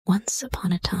Once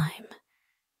upon a time,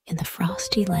 in the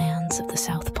frosty lands of the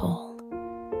South Pole,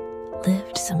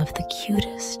 lived some of the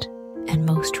cutest and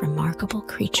most remarkable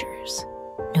creatures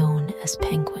known as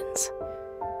penguins.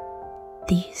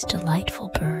 These delightful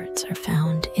birds are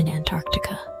found in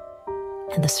Antarctica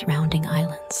and the surrounding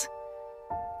islands,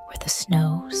 where the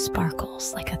snow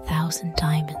sparkles like 1,000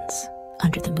 diamonds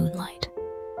under the moonlight.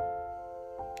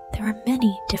 There are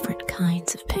many different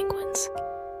kinds of penguins,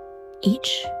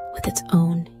 each with its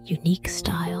own unique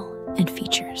style and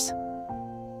features.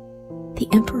 The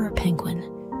emperor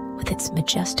penguin, with its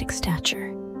majestic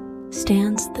stature,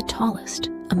 stands the tallest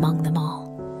among them all.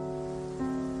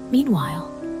 Meanwhile,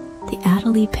 the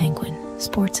Adelie penguin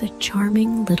sports a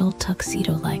charming little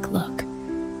tuxedo-like look.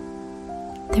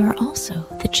 There are also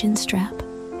the chinstrap,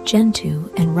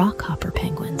 gentoo, and rockhopper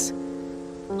penguins.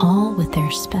 All with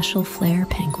their special flair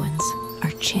penguins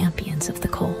are champions of the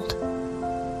cold.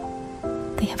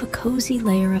 They have a cozy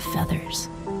layer of feathers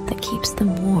that keeps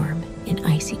them warm in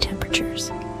icy temperatures.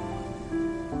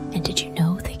 And did you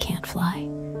know they can't fly?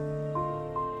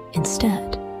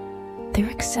 Instead, they're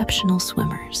exceptional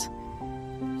swimmers,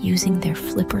 using their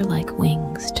flipper-like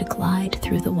wings to glide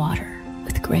through the water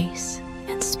with grace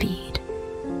and speed.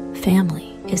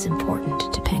 Family is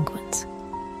important to penguins.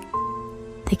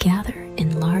 They gather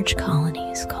in large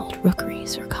colonies called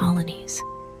rookeries or colonies,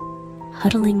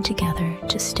 huddling together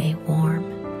to stay warm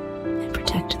and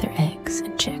protect their eggs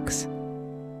and chicks.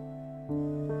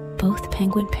 Both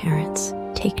penguin parents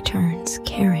take turns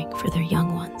caring for their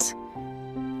young ones,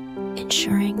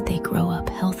 ensuring they grow up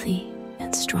healthy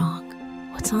and strong.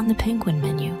 What's on the penguin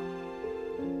menu?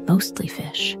 Mostly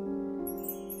fish.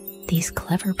 These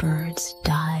clever birds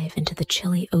dive into the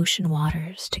chilly ocean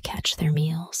waters to catch their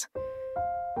meals.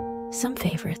 Some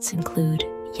favorites include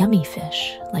yummy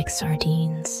fish like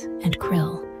sardines and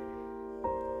krill,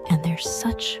 and they're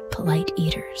such polite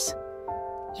eaters,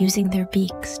 using their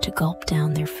beaks to gulp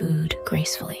down their food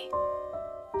gracefully.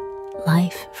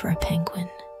 Life for a penguin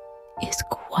is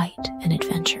quite an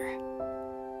adventure.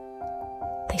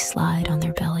 They slide on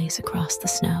their bellies across the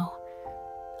snow,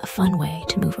 a fun way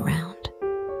to move around.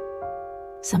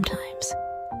 Sometimes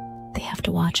they have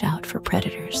to watch out for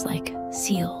predators like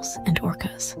seals and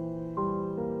orcas.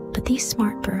 But these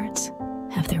smart birds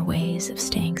have their ways of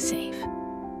staying safe.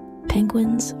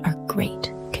 Penguins are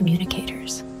great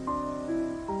communicators.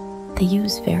 They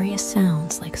use various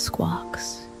sounds like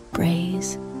squawks,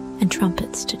 brays, and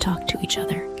trumpets to talk to each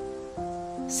other.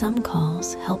 Some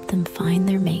calls help them find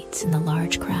their mates in the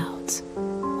large crowds,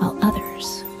 while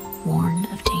others warn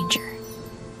of danger.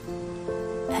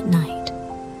 At night,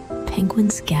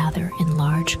 penguins gather in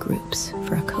large groups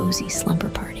for a cozy slumber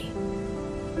party.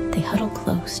 They huddle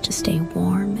close to stay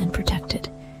warm and protected,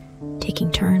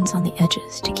 taking turns on the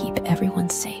edges to keep everyone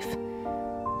safe.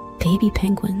 Baby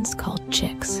penguins, called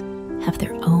chicks, have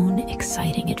their own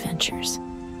exciting adventures.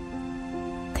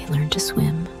 They learn to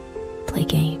swim, play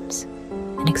games,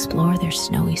 and explore their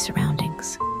snowy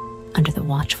surroundings under the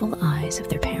watchful eyes of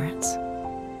their parents.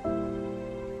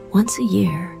 Once a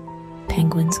year,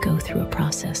 penguins go through a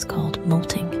process called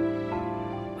molting,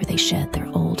 where they shed their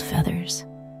old feathers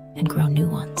and grow new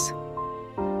ones.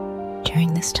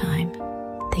 During this time,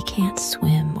 they can't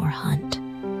swim or hunt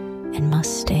and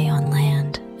must stay on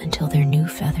land until their new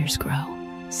feathers grow.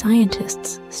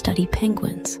 Scientists study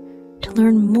penguins to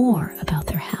learn more about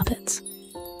their habits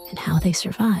and how they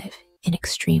survive in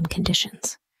extreme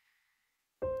conditions.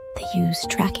 They use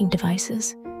tracking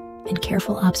devices and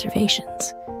careful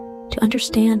observations to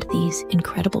understand these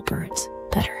incredible birds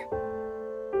better.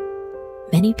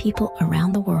 Many people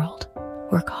around the world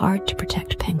work hard to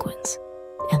protect penguins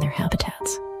and their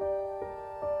habitats.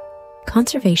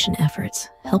 Conservation efforts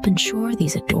help ensure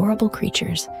these adorable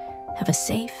creatures have a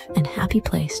safe and happy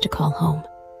place to call home.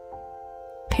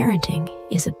 Parenting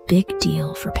is a big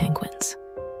deal for penguins.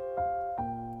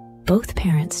 Both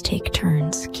parents take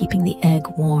turns keeping the egg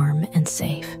warm and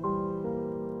safe.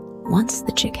 Once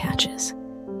the chick hatches,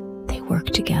 they work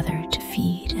together to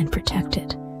feed and protect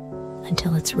it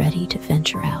until it's ready to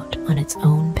venture out on its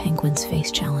own. Penguins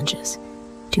face challenges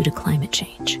due to climate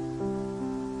change.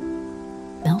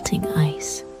 Melting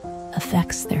ice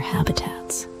affects their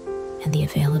habitats and the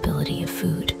availability of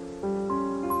food.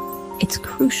 It's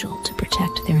crucial to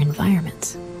protect their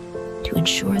environments to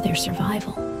ensure their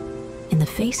survival. In the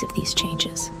face of these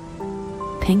changes,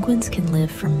 penguins can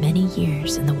live for many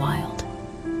years in the wild.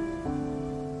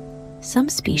 Some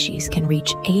species can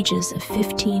reach ages of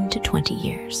 15 to 20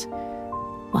 years,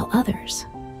 while others,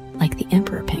 like the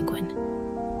emperor penguin,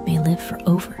 may live for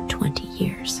over 20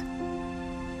 years.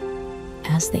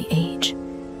 As they age,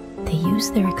 they use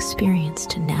their experience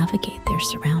to navigate their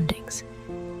surroundings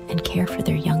and care for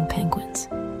their young penguins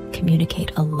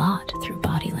communicate a lot through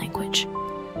body language.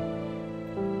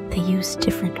 They use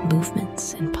different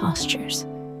movements and postures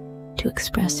to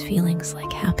express feelings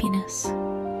like happiness,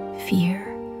 fear,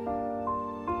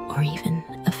 or even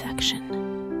affection.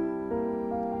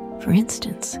 For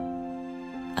instance,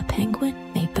 a penguin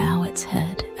may bow its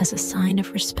head as a sign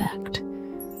of respect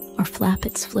or flap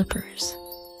its flippers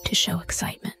to show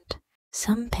excitement.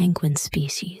 Some penguin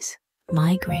species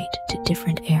migrate to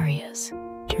different areas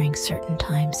during certain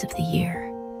times of the year.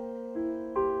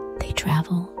 They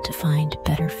travel to find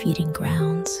better feeding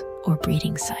grounds or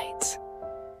breeding sites.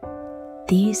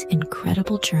 These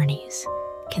incredible journeys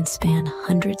can span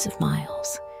hundreds of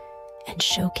miles and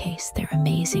showcase their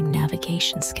amazing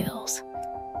navigation skills.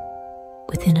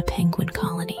 Within a penguin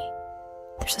colony,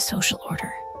 there's a social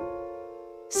order.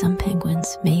 Some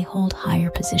penguins may hold higher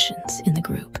positions in the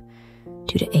group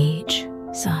due to age,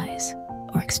 size,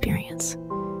 or experience.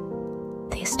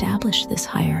 They establish this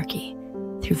hierarchy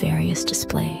through various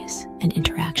displays and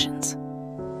interactions.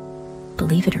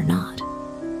 Believe it or not,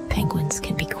 penguins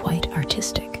can be quite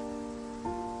artistic.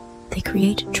 They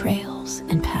create trails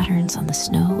and patterns on the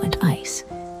snow and ice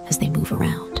as they move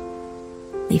around,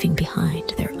 leaving behind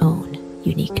their own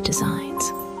unique designs.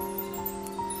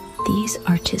 These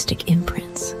artistic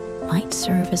imprints might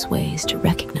serve as ways to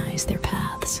recognize their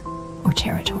paths or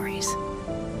territories.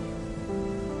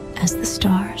 As the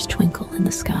stars twinkle in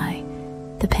the sky,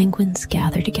 the penguins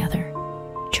gather together,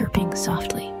 chirping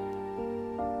softly.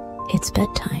 It's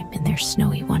bedtime in their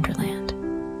snowy wonderland,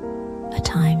 a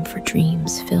time for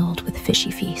dreams filled with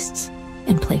fishy feasts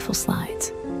and playful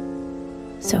slides.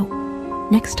 So,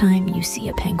 next time you see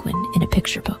a penguin in a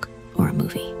picture book or a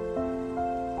movie,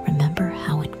 remember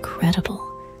how incredible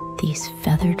these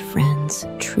feathered friends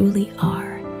truly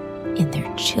are in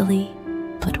their chilly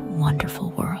but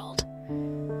wonderful world.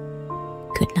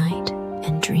 Good night,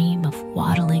 and dream of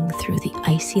waddling through the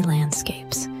icy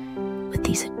landscapes with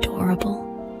these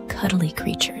adorable, cuddly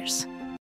creatures.